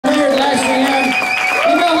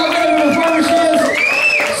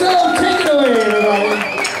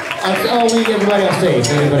need everybody on stage.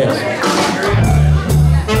 Everybody else.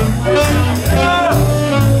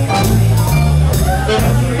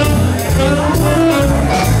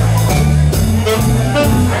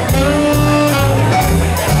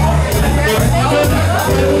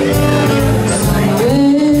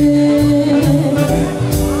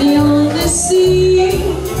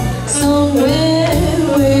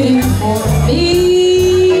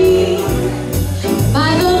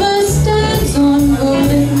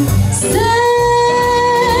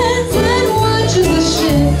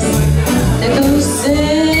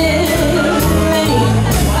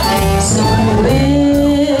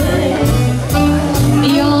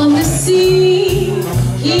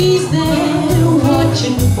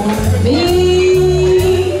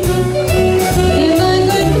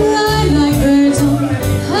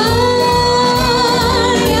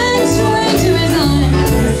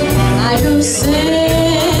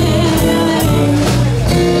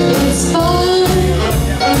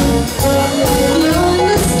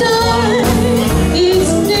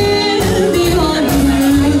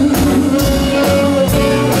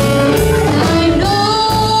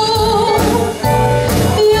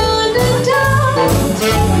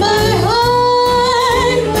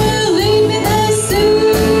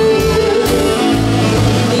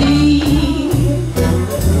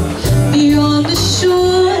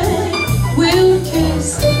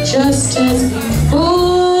 Just as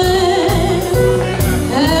before,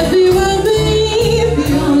 happy we'll be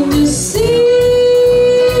beyond the sea,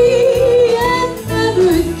 and never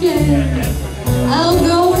again I'll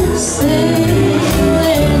go sailing.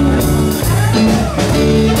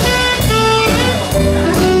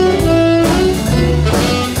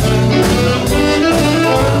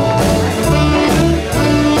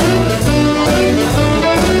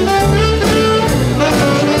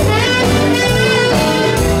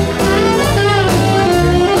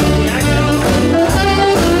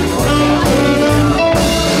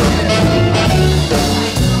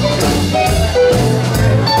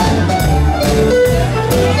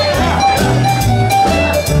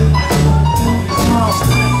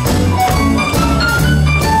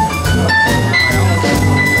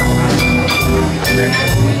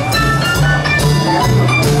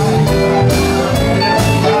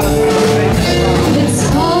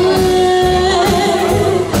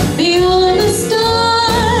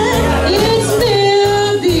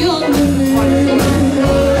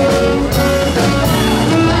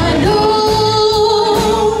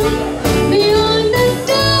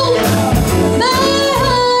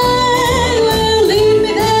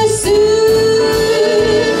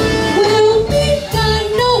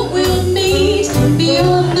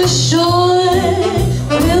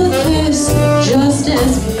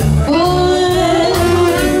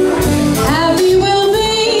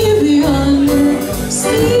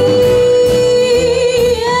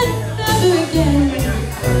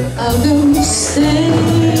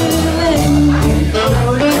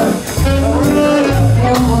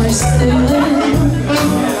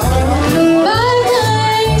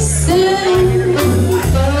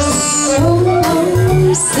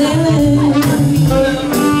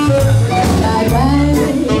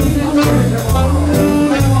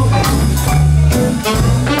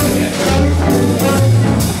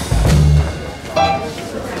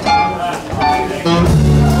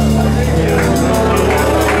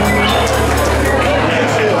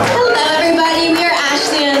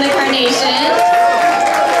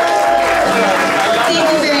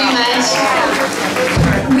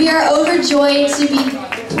 To be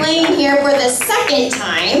playing here for the second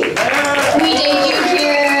time. We debuted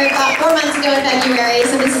here about 4 months ago in February,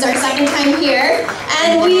 so this is our second time here,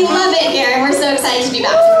 and we love it here, and we're so excited to be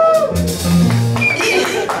back.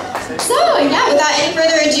 So yeah, without any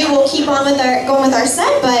further ado, we'll keep on with going with our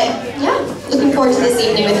set, but yeah, looking forward to this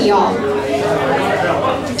evening with you all.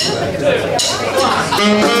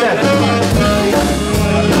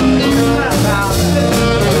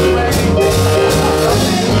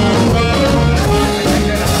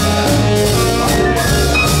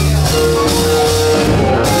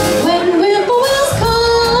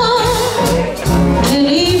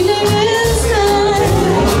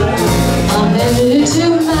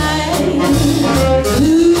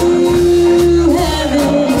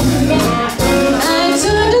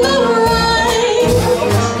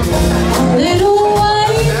 Little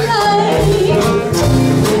white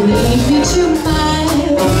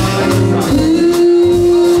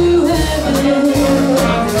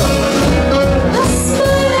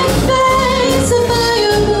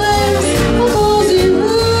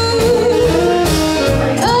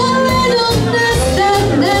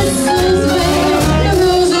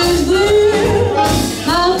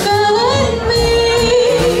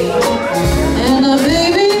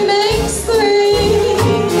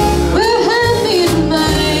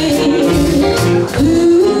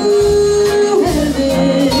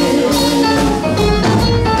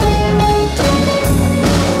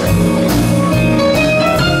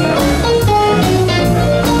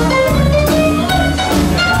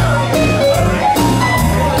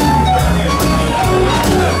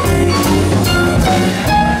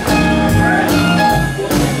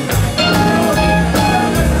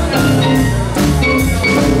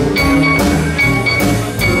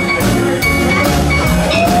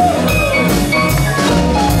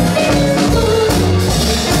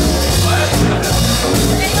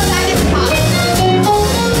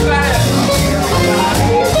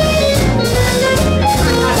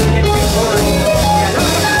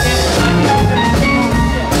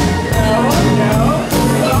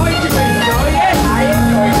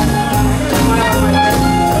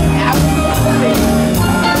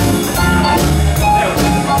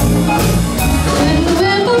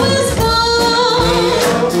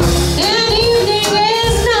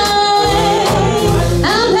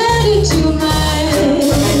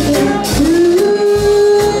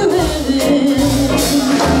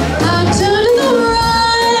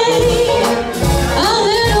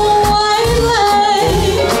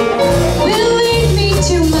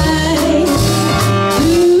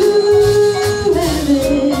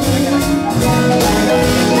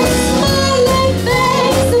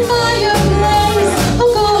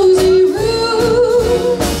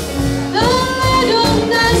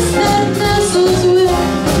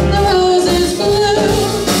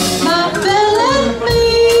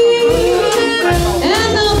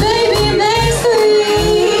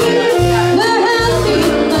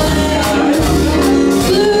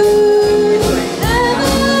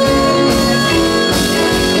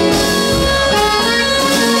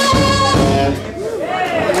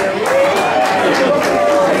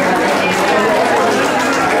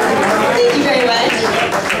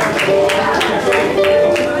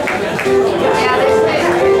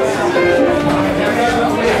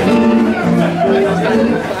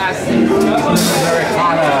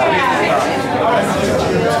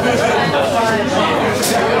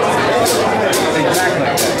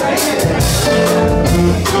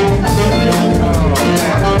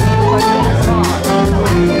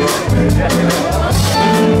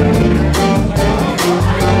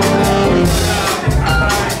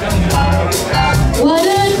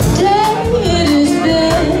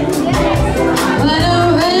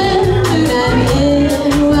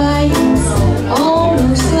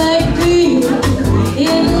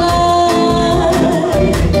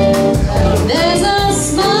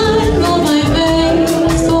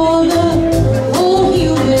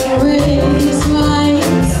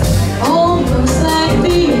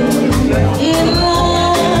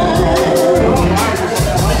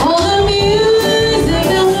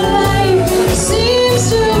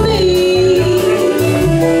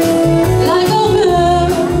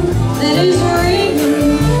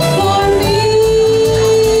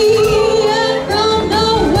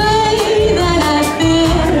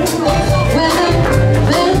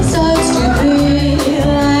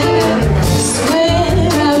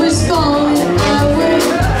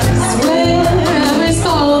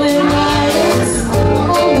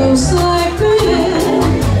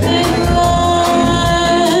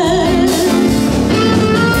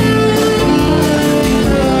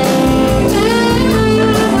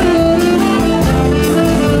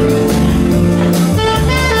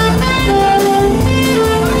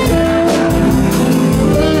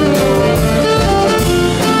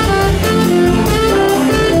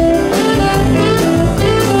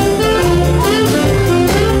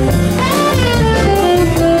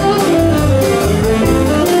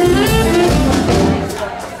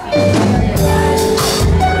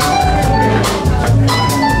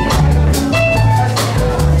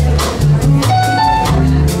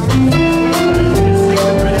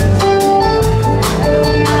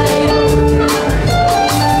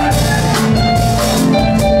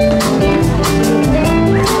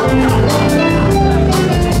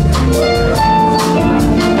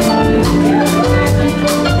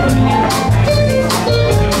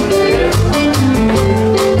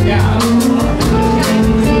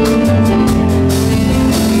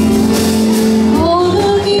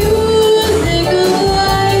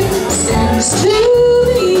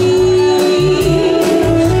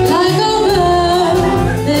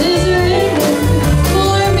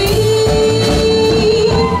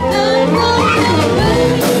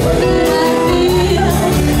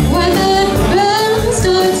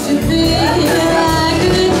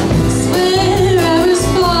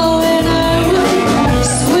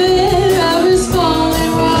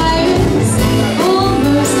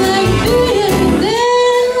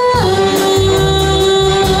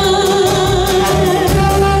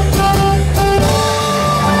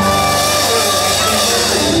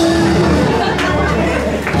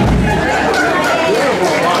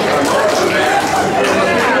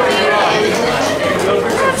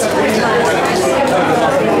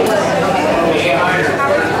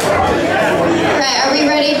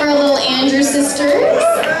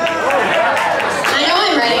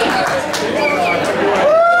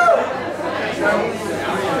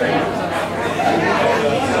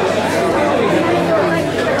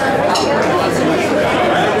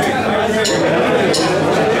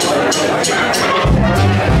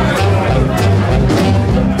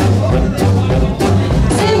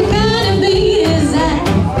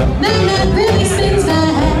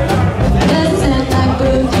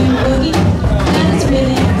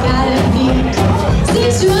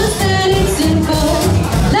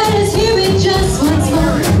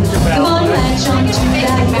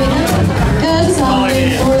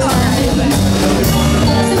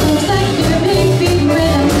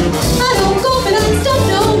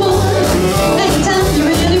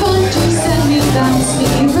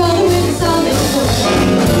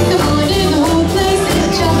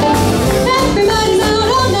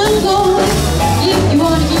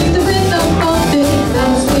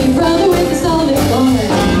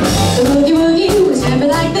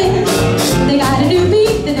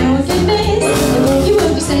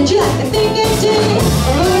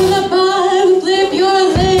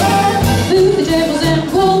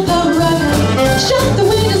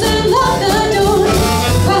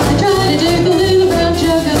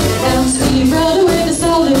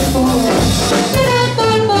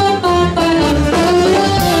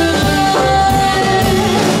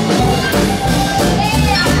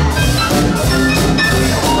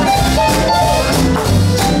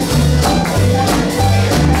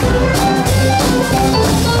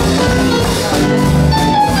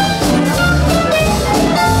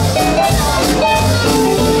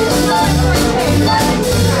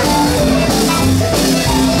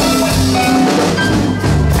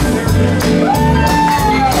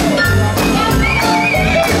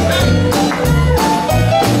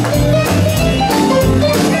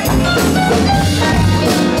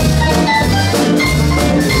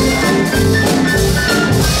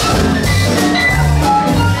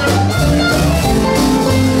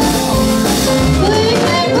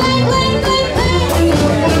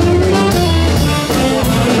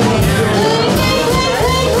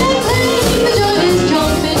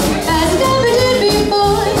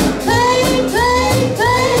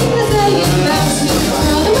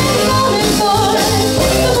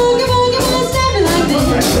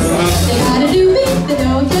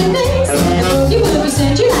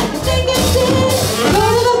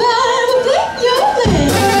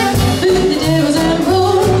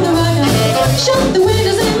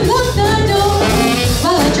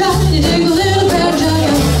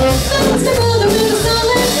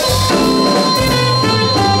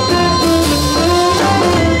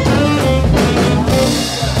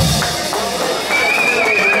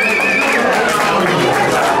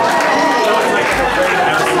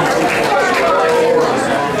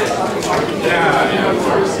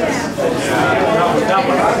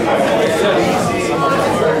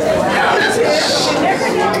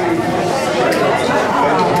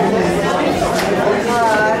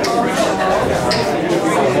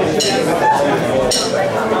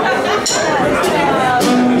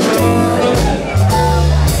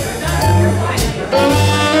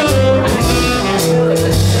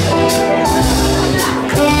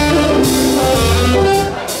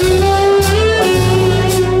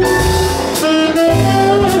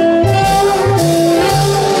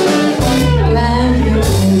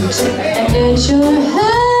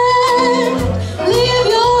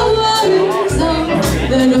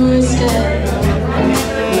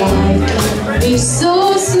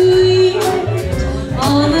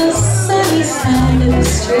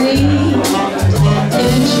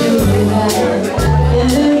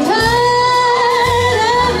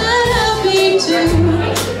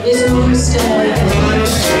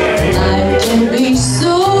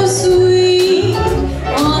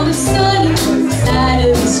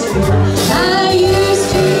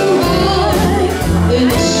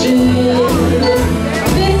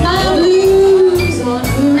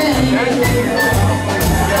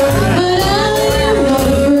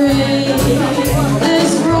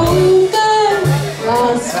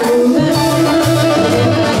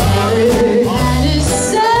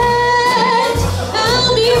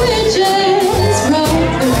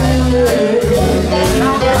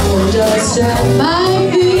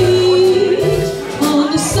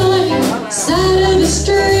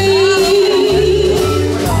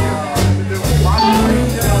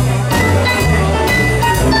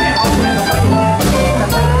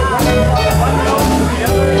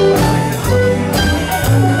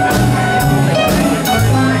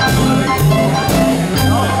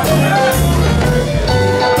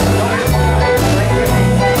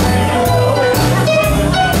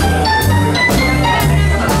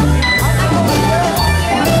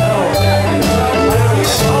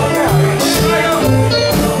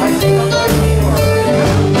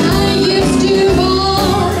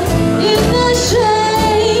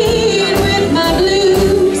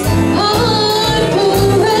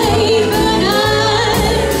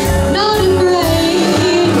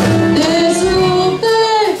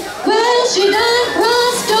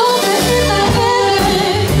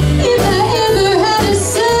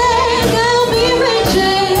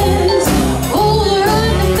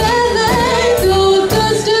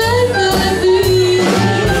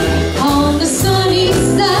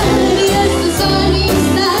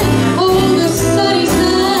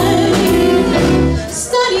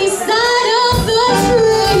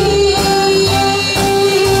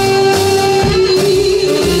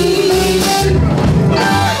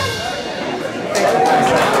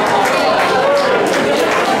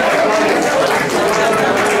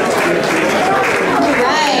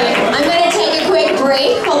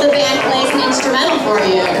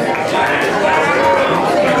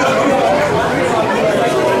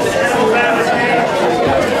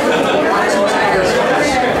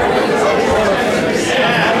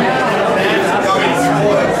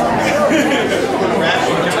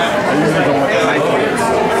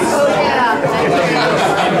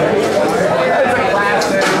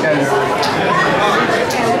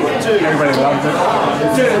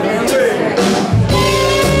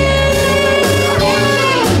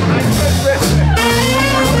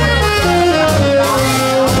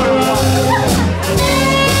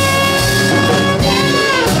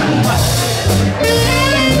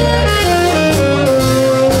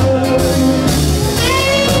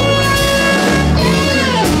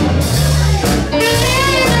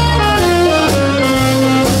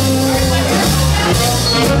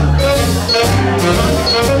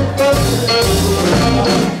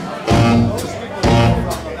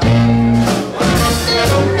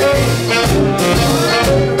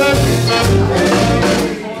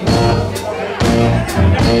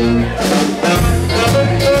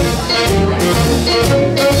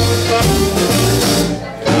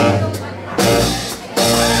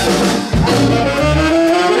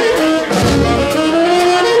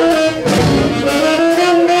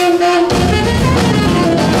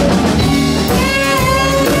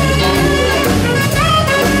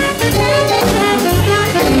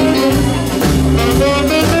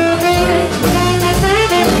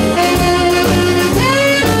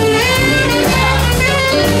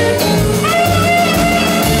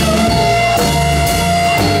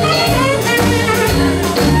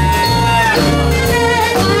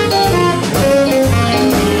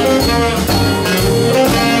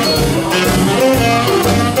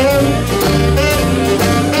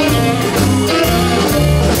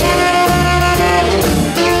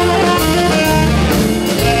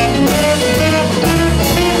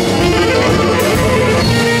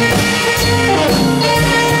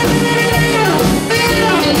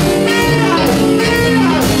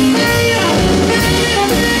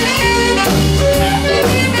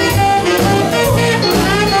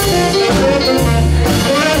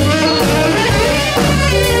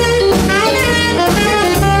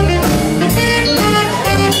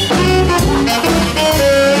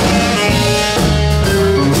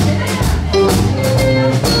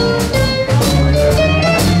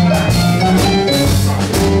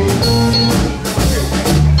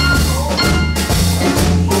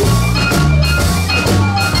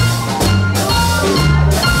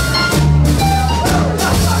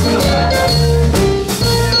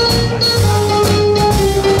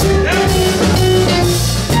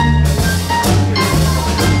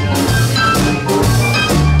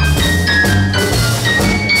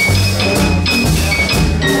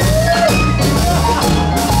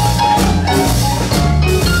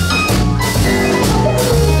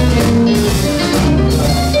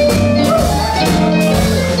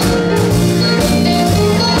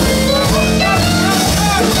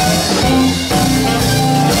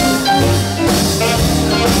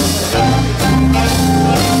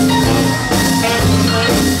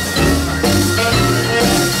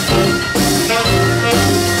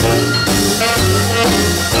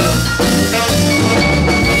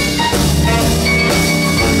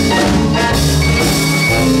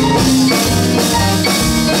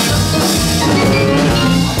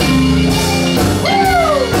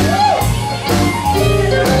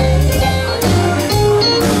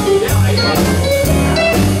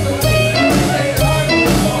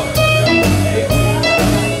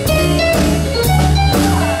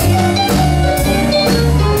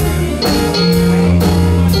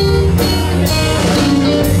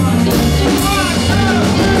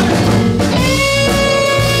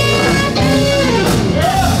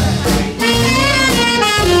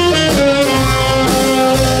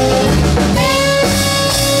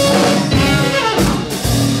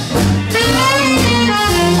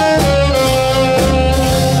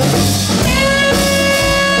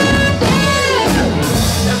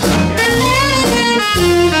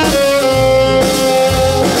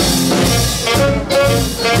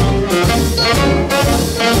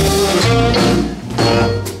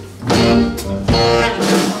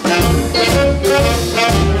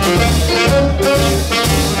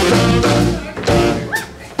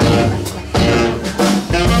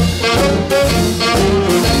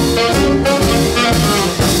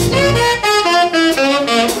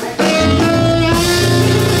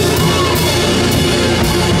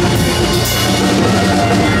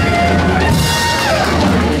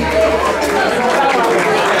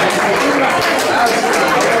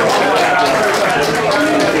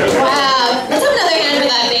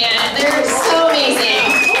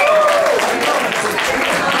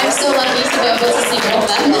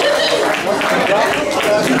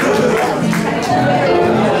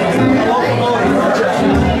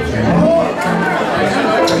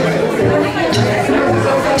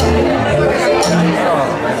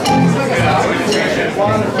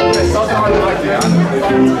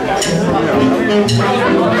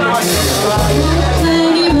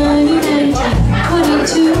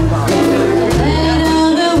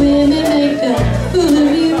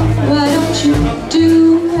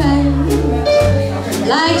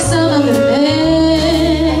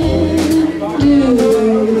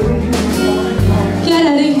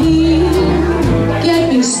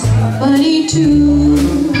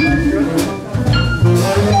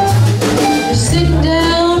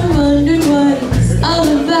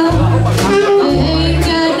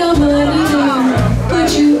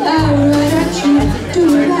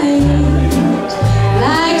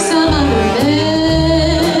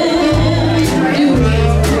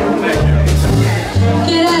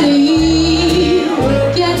Get out of here.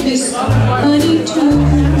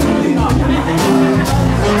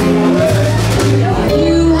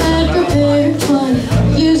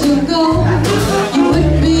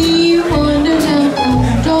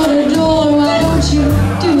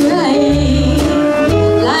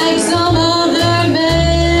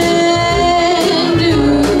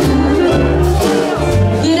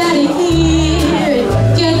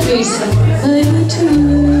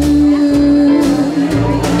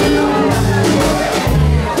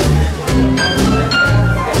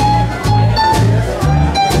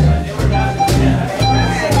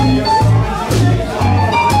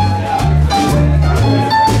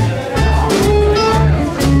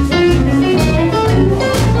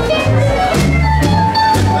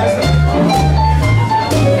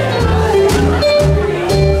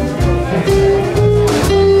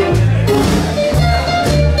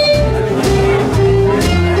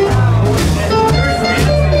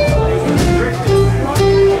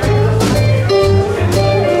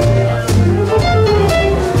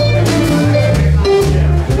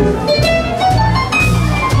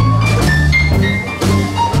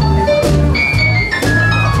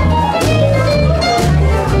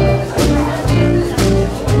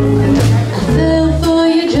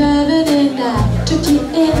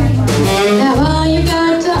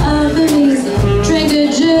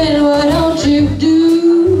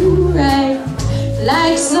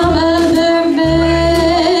 other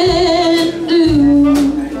men do.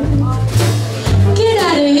 Get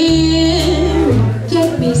out of here,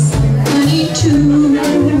 get me some money too.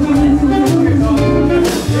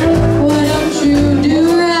 Why don't you do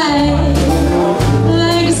right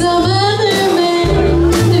like some other men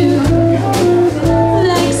do?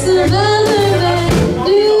 Like some other men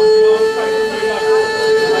do.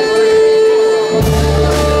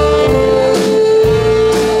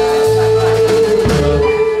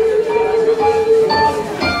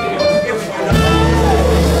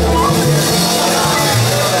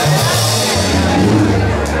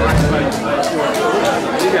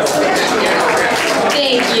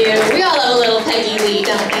 Thank you. We all love a little Peggy Lee,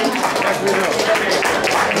 don't we?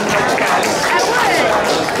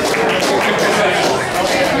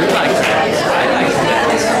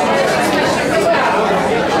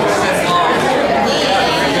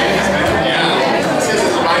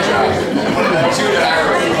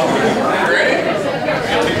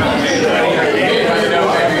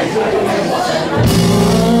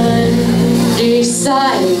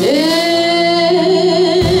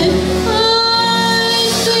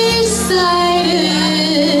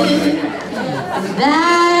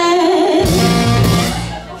 That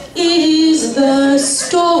is the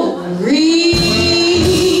story.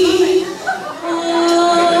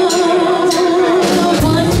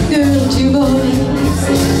 One girl, two boys.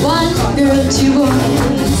 One girl, two boys.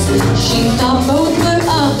 She thought both were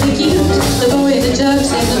awfully cute. The boy in the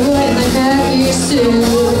tux and the boy in the khaki suit.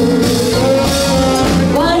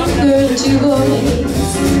 One girl, two boys.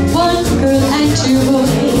 One girl and two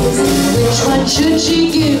boys. Which one should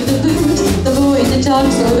she give the boot? The boy in the tux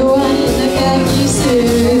or the one in the khaki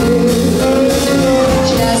suit?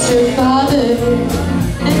 She asked her father,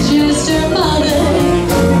 and she asked her mother.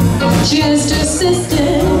 She asked her sister,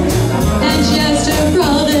 and she asked her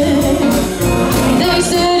brother. They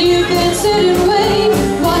said you can sit and wait.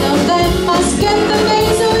 One of them must get the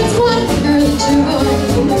maid. So it's one girl, two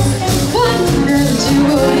boys. One girl, two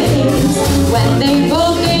boys. When they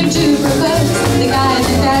both came to propose, the guy in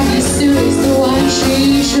the khaki suit is the one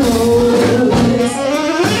she chose.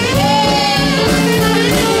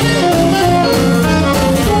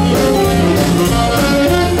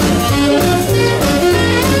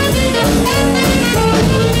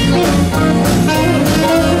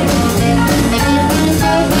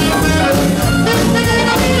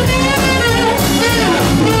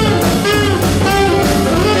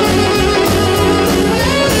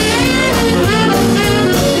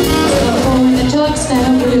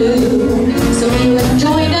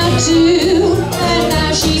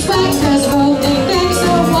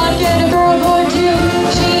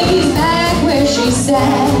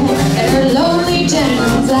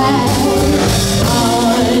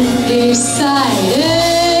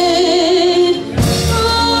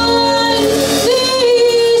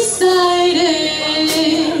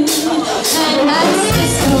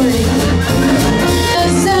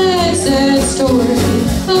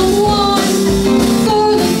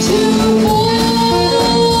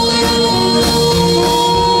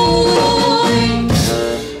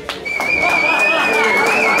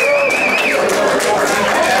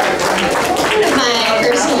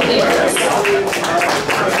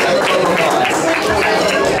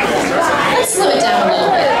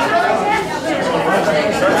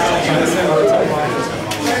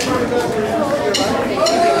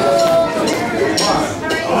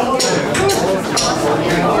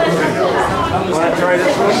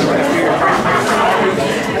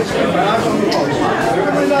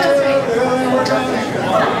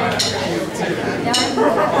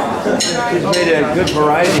 He's made a good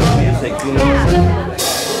variety of music, you know.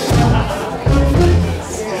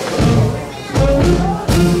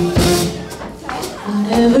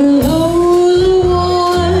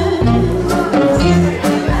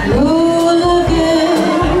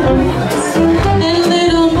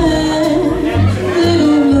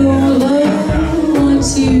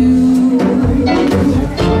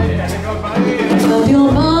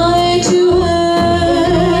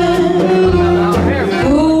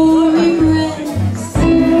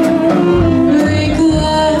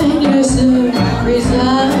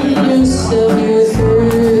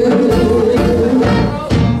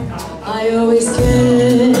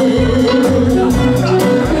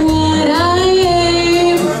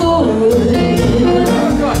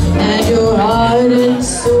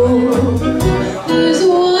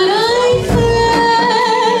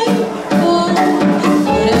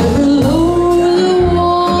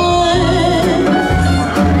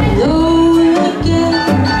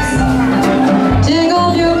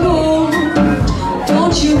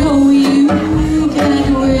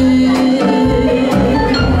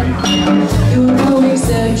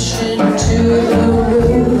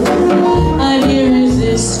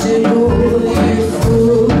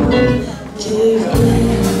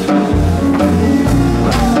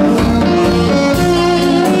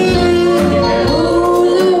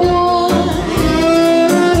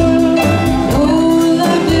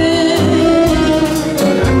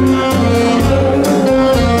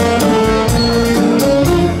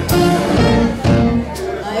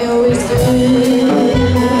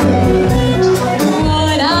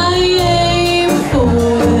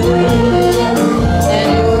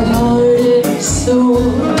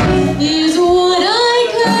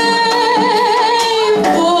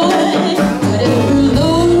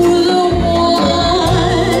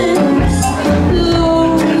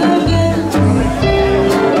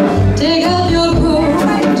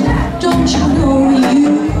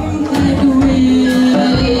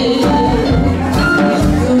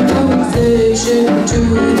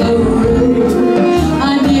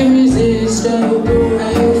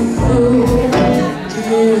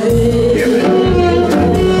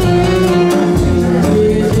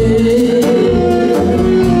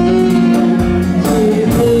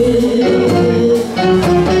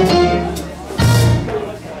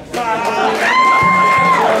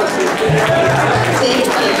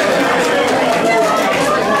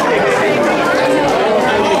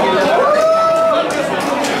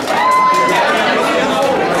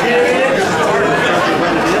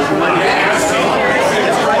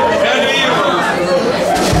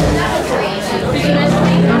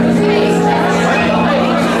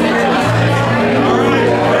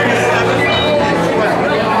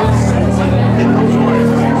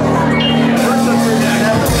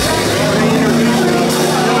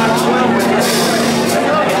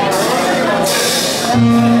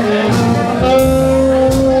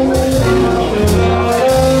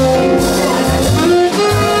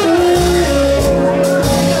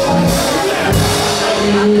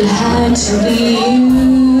 to be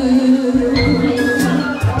you.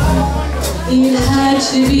 It had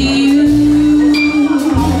to be you.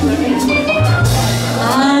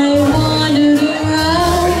 I wandered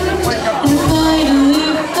around and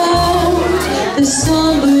finally found the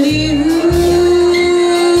somebody who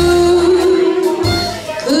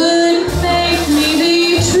could make me be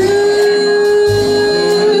true,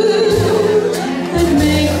 could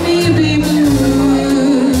make me be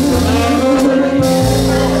blue,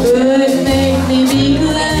 could make me be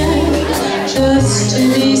glad just to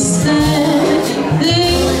be sad,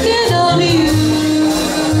 thinking of you.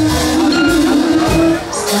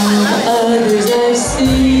 Some others I've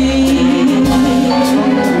seen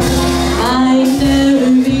I'd never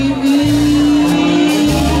be me.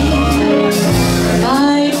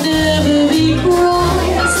 I'd never be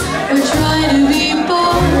cross or try to be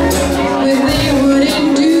boss when they wouldn't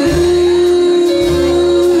do.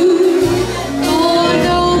 For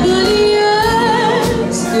nobody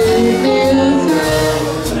else could be a friend.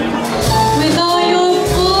 With all your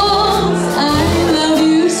faults, I love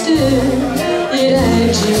you still. It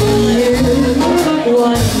had to be you,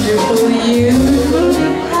 wonderful you,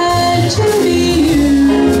 had to be you.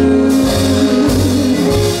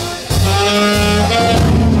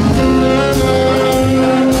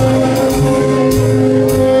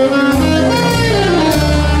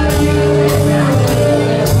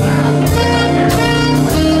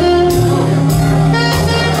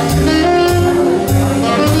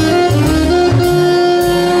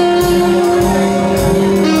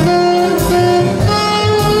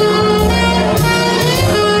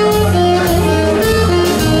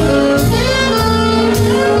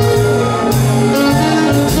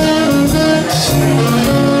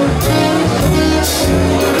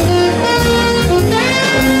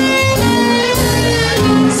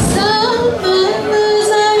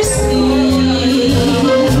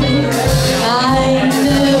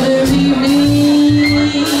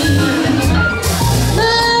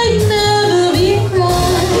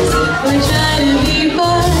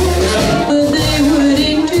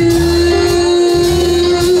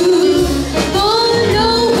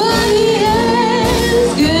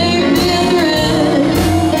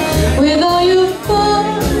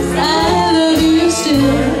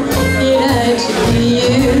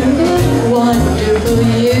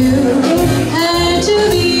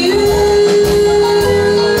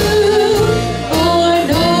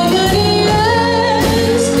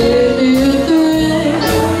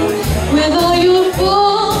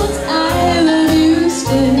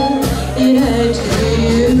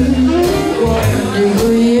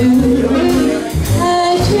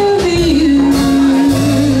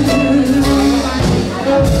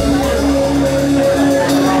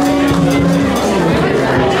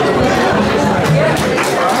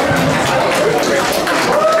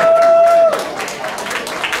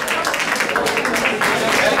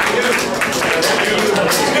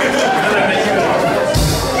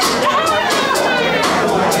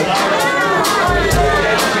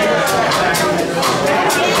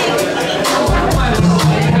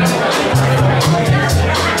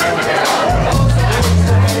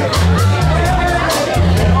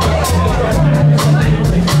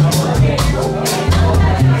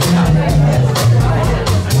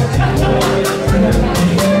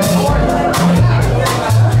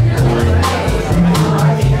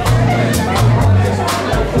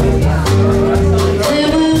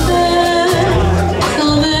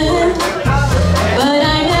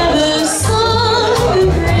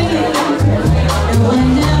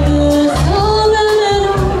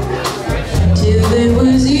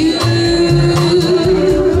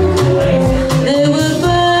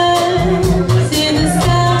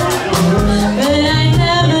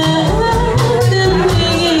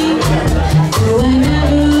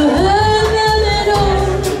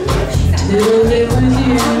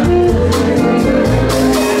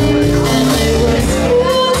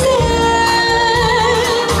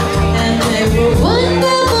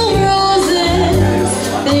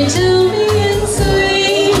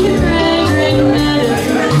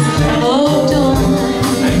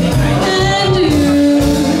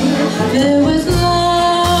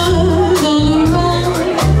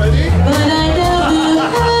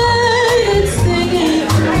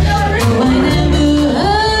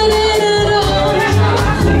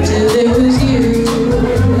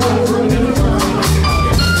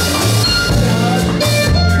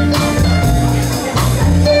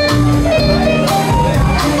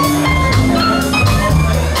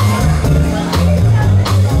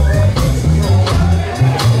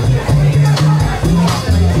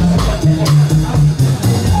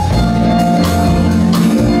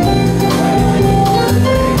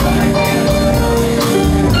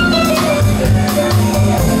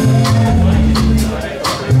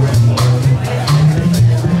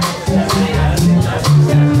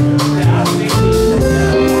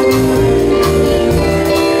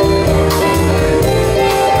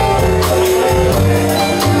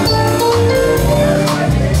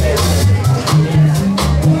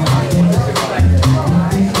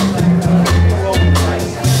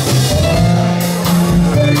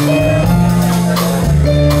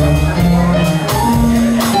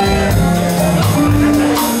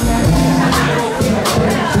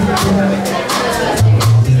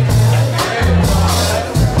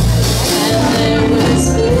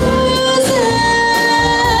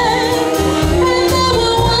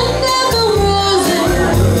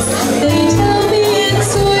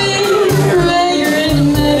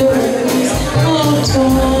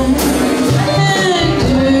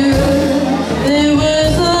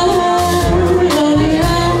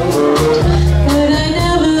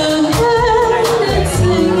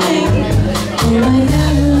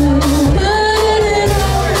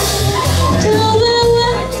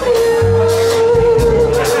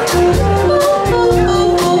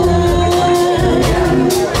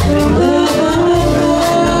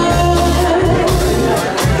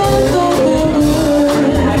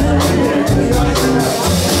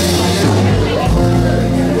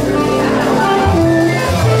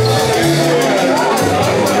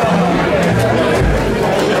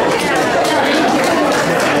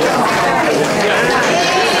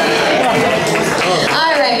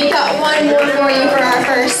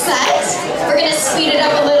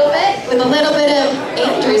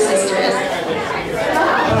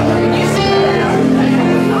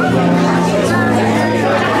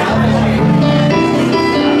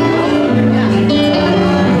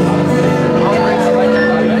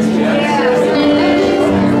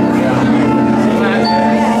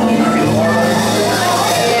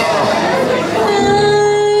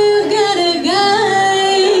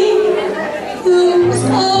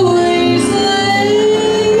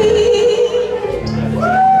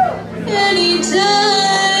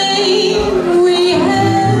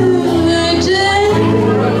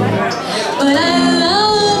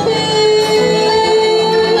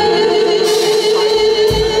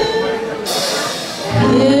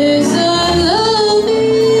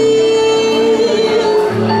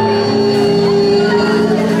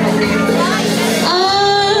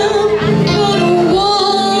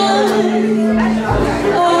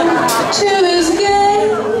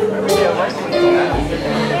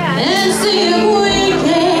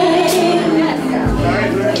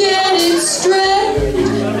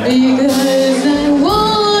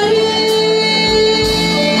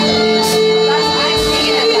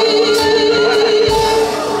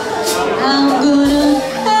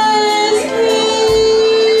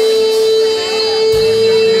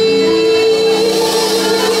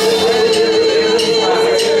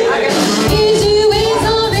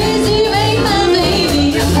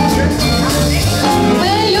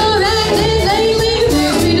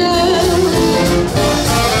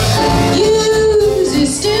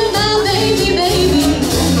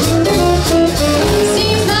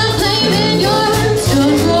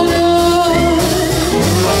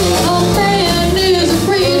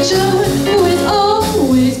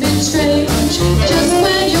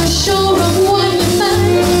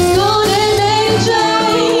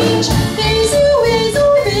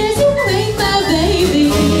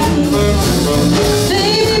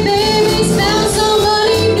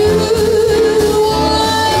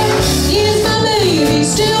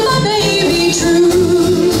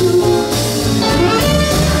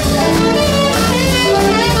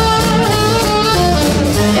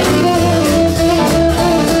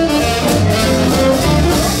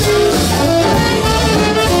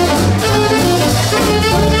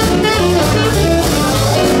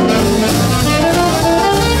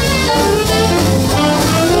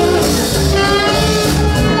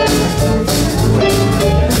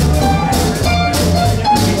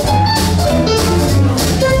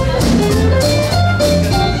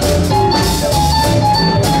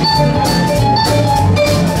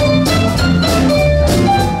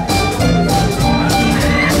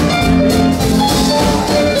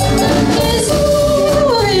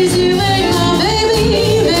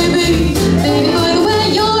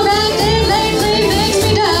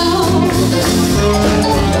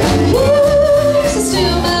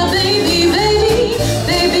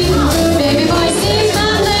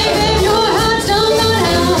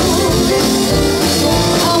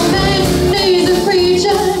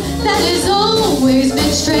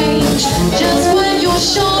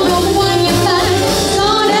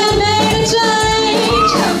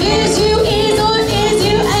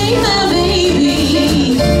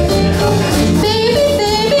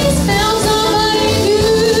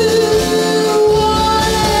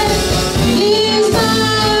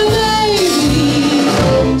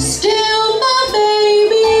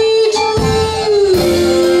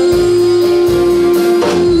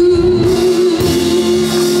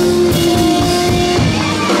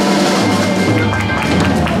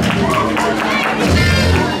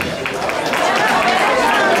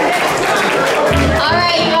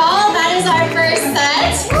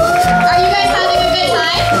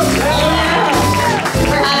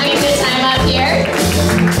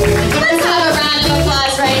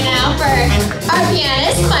 Our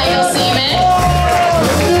pianist, Michael Seaman.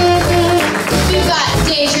 We've got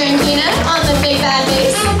Deidre and Gina on the big bad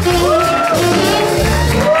bass.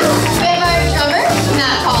 We have our drummer,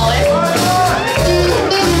 Matt Pollard.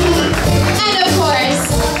 And of course,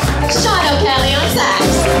 Sean O'Kelly on sax.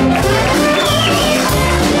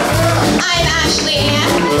 I'm Ashley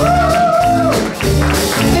Ann.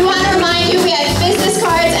 We want to remind you we have business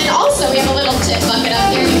cards and also we have a little tip bucket up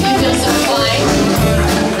here if you feel so inclined.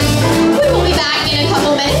 We will be back in a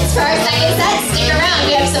couple minutes for our second set. Stick around,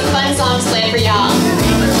 we have some fun songs planned for y'all.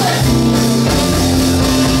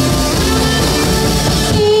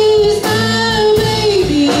 He's my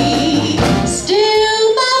baby,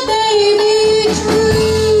 still my baby, true.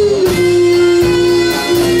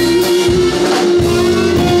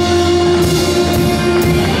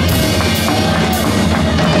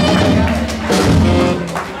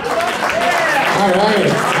 All right,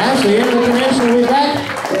 Ashley, in the Carnations, we'll be back.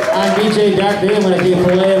 I'm DJ Dark Day. I'm going to keep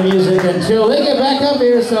playing music until they get back up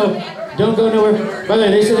here, so don't go nowhere. By the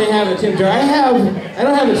way, they said they have a tip jar. I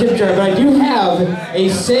don't have a tip jar, but I do have a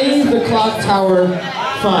Save the Clock Tower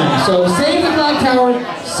fund. So save the clock tower,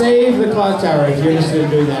 save the clock tower, if you're interested in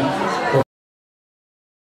doing that.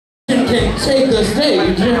 You can take the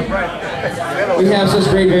stage. We have such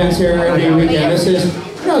great bands here every weekend. This is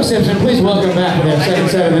no exception. Please welcome back to their second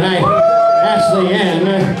set of the night, Ashley Ann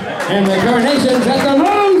and the Carnations at the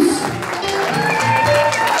Moose!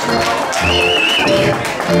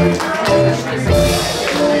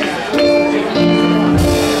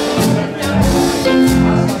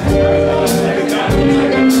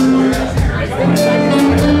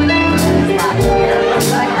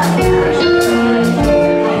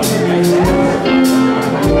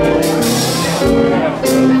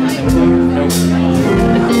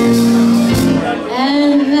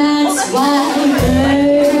 And that's why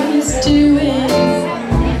birds do it,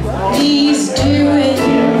 bees do it,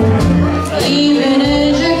 even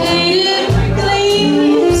educated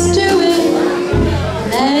fleas do it.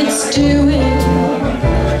 Let's do it,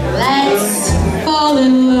 let's fall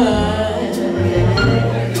in love.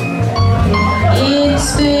 It's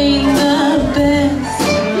been the best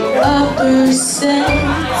upper sense.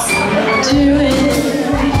 Do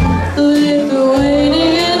it,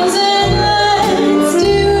 Lithuanians, and let's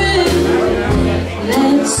do it,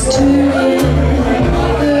 let's do it,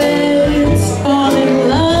 let's fall in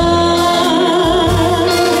love.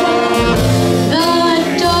 The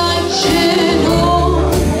Dutch in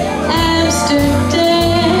old Amsterdam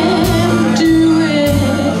do it,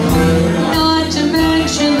 not to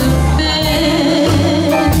mention the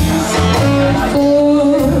Finns.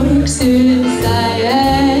 Folks in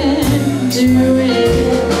Siam do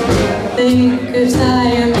it, think of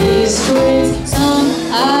Siamese twins, some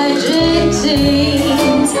Argentines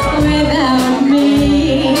without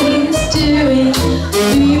means do it.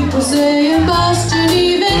 People say in Boston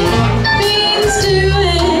even beans do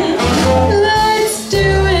it. Let's do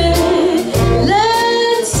it,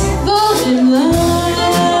 let's fall in love.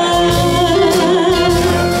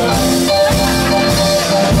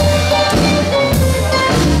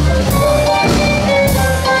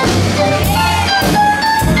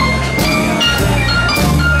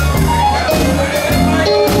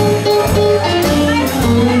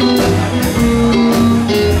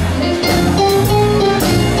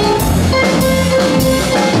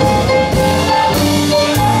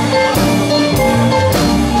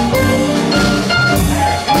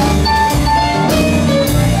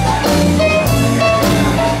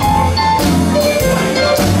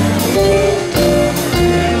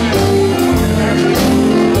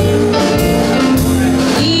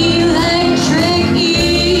 Electric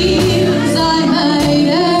eels, I might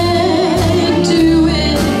add to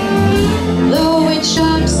it, though it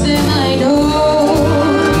shocks them, I know.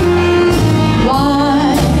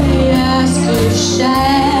 Why ask if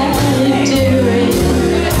shall do it?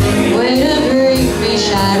 Way to break me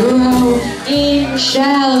shadow in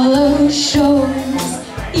shallow shores,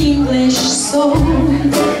 English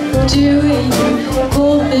songs do it.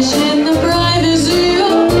 Goldfish in the privacy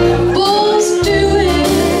of bowls do it.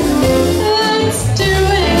 Let's do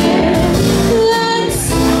it, let's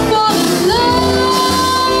fall in love.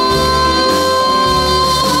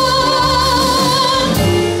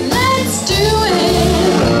 Let's do it,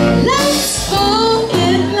 let's fall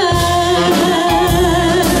in love.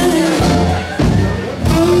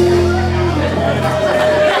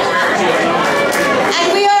 And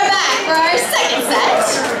we are back for our second set.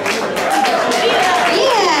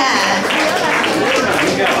 Yeah.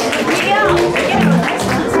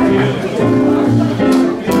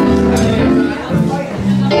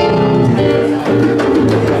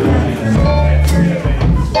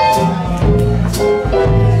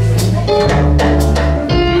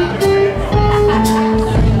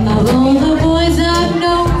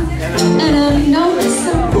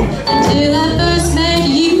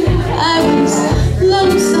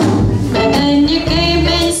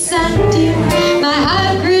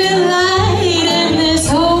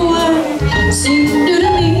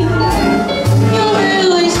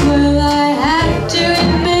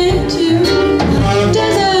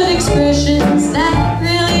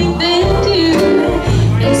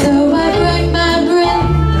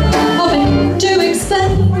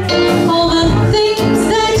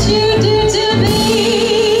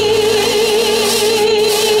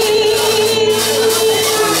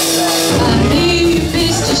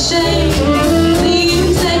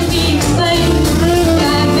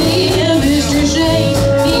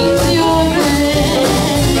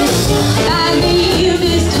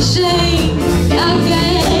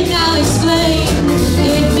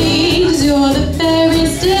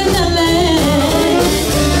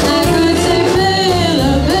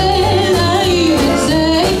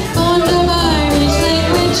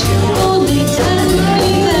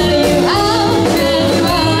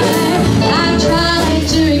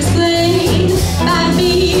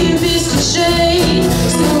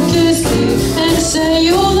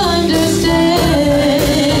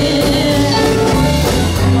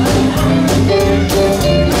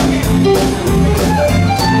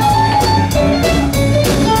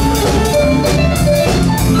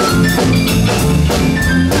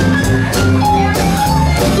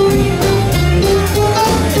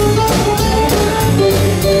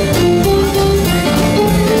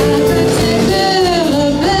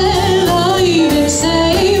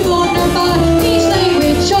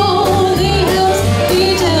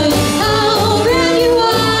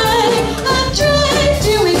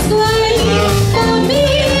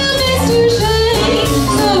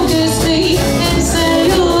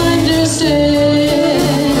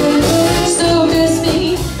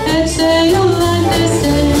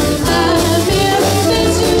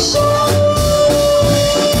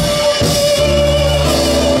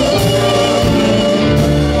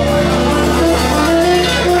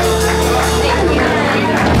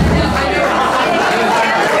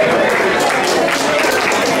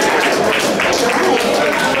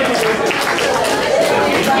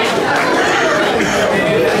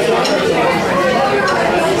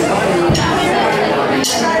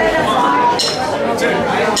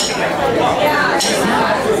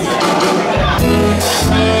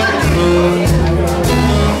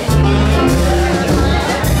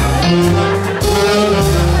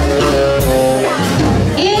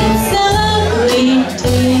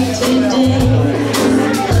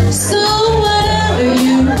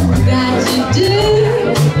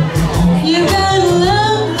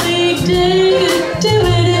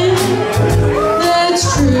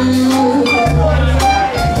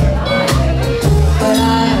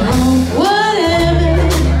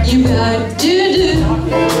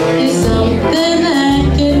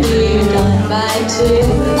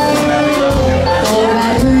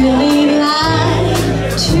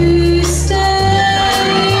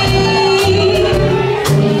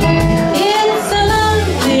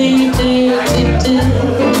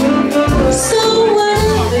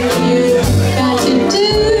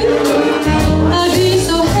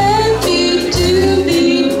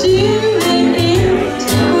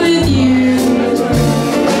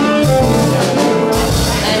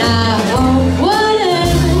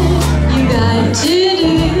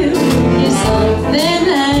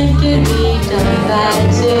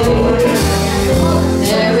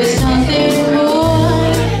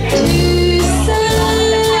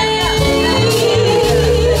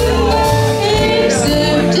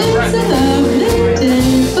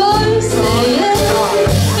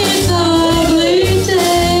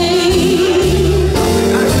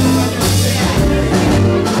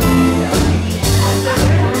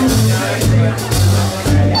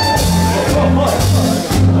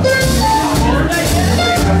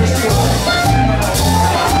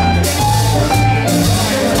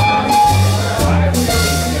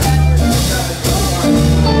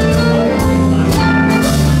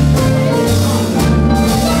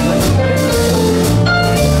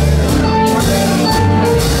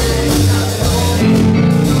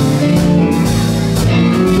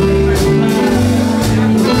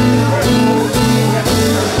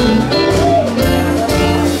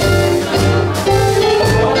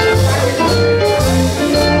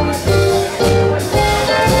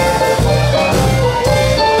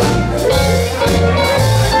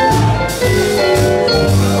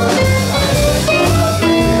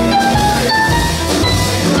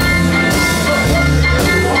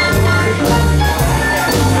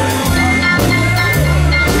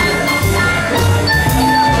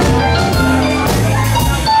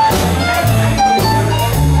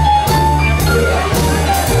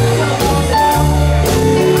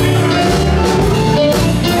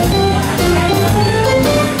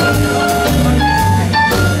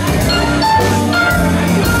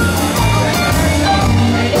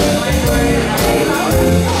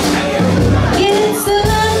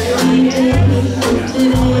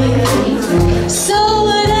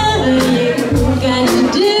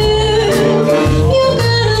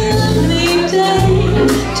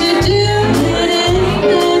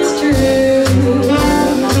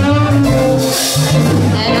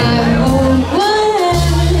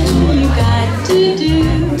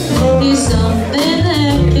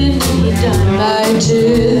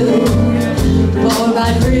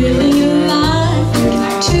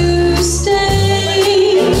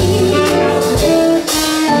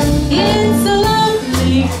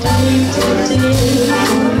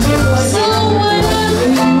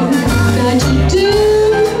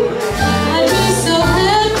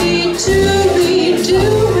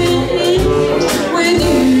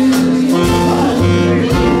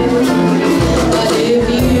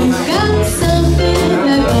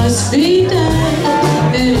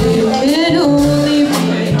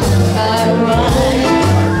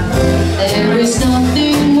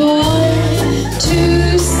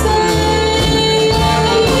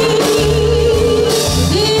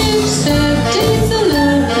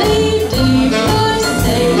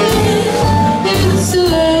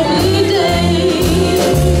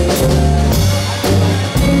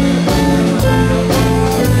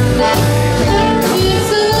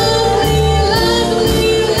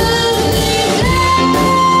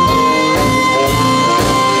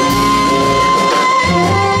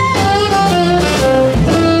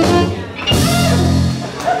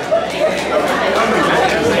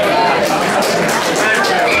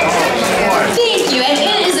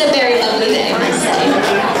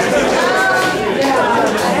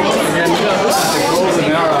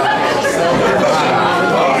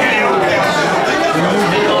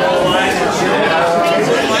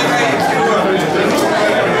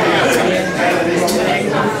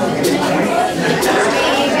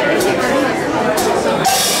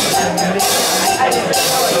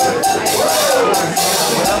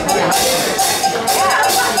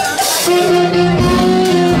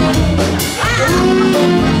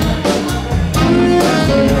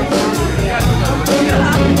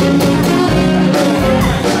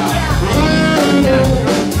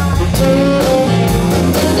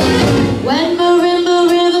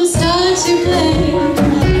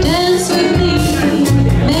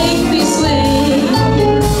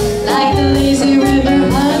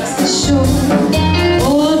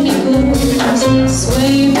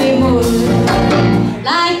 Sway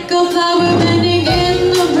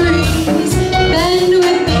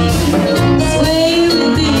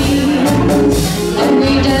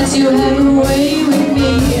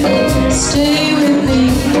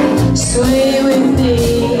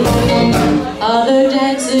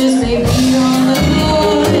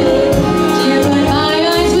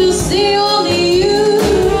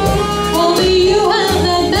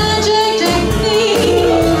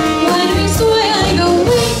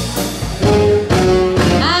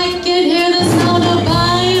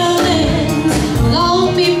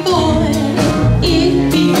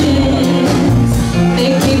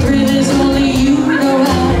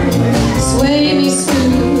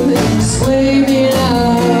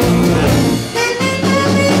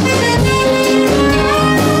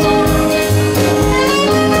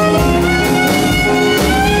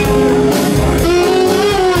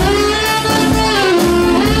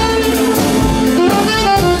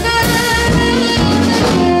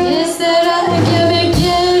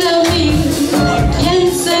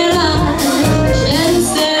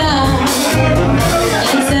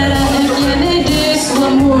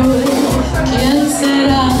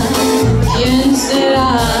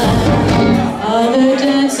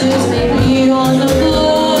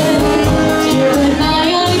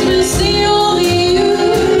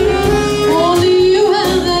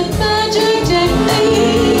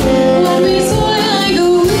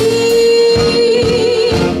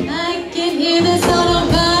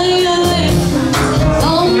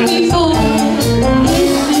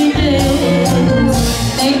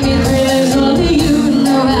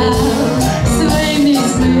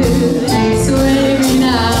me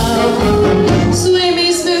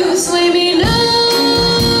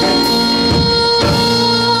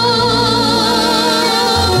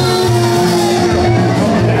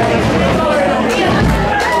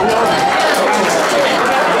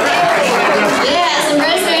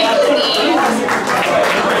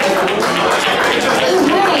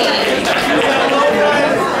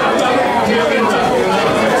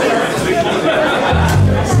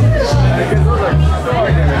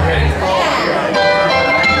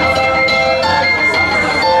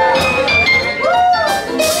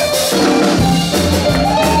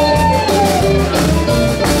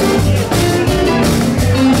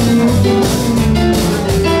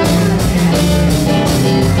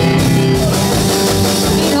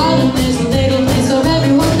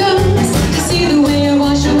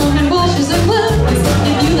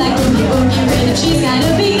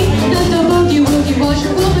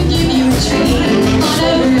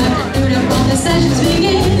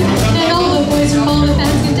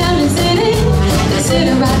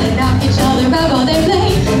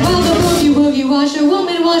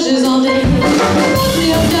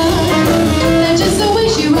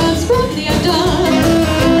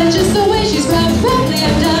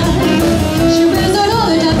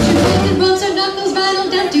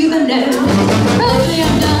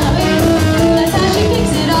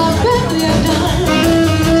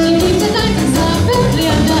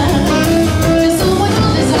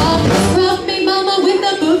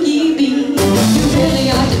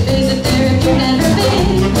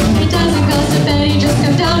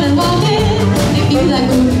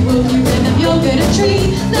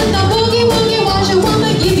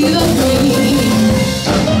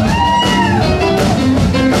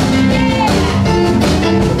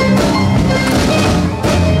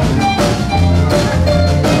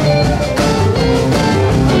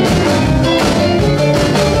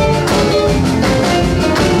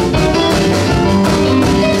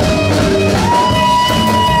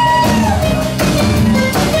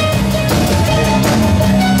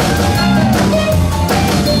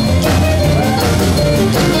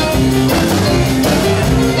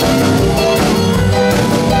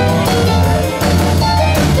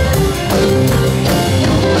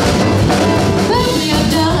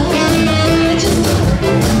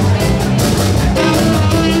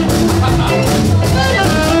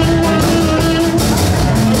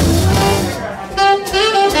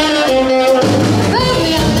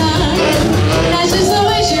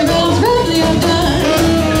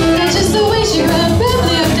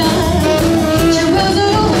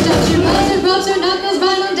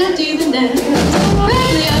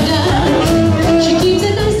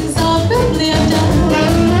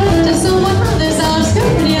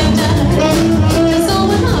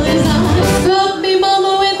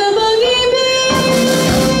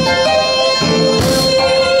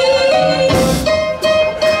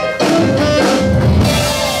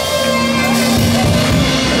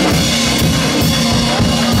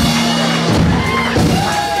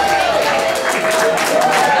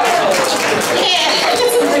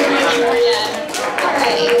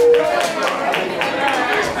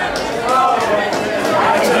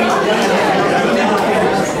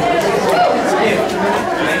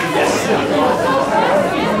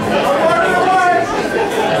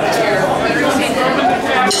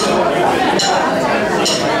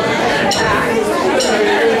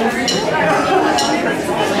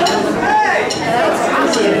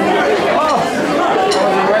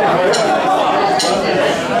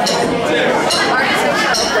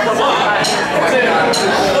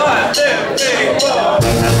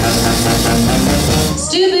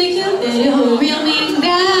Stupid Cupid, you're a real mean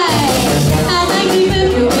guy. I'd like to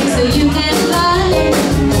whip your wings so you can fly.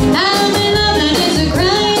 I'm in love and it's a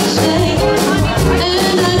crying shame,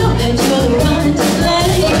 and I know that you're the one to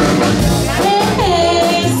blame.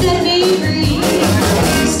 Hey, set me free.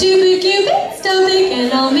 Stupid Cupid, stop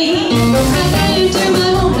picking on me. I came to my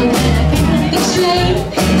home and I can't think straight.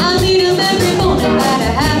 I meet him every morning by the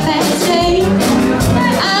 8:30.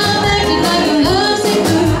 I'm acting like a lovesick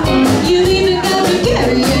fool. You even got me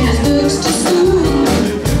carrying his books to school.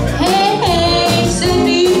 Hey, set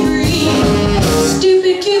me free.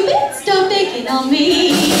 Stupid Cupid, stop picking on me.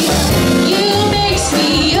 You mix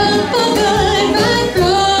me up for good.